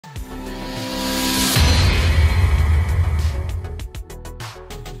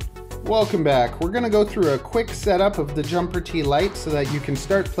Welcome back. We're going to go through a quick setup of the Tumper T-Lite so that you can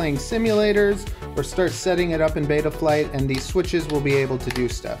start playing simulators or start setting it up in Betaflight, and these switches will be able to do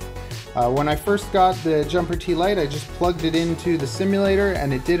stuff. When I first got the Tumper T-Lite, I just plugged it into the simulator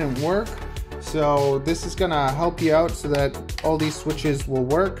and it didn't work. So this is going to help you out so that all these switches will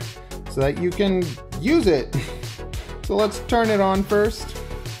work so that you can use it. So let's turn it on first.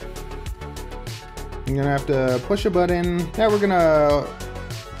 I'm going to have to push a button. Now we're going to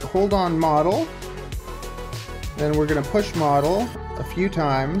hold on model. Then we're going to push model a few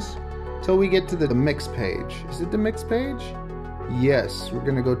times till we get to the mix page. Is it the mix page? Yes, we're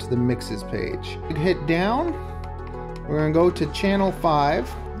going to go to the mixes page. Hit down. We're going to go to channel 5.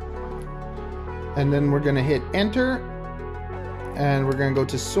 And then we're going to hit enter. And we're going to go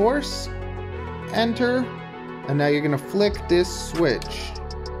to source. Enter. And now you're going to flick this switch.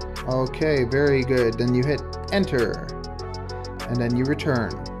 Okay, very good. Then you hit enter. And then you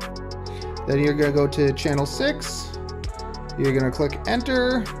return. Then you're going to go to channel 6. You're going to click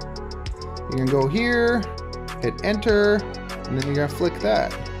enter. You can go here, hit enter, and then you're going to flick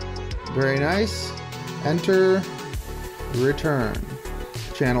that. Very nice. Enter, return.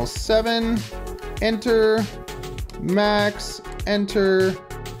 Channel 7, enter, max, enter,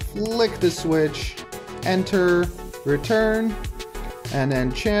 flick the switch, enter, return, and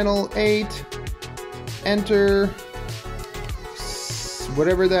then channel 8, enter,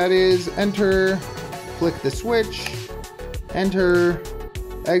 whatever that is, enter, flick the switch, enter,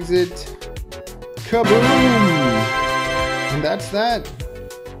 exit, kaboom! And that's that.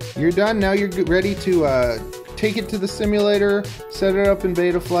 You're done. Now you're ready to take it to the simulator, set it up in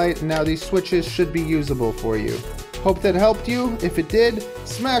Betaflight, and now these switches should be usable for you. Hope that helped you. If it did,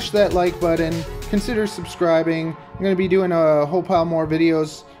 smash that like button. Consider subscribing. I'm going to be doing a whole pile more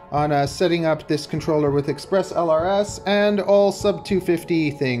videos on setting up this controller with Express LRS and all sub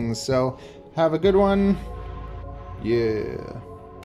 250 things. So have a good one. Yeah.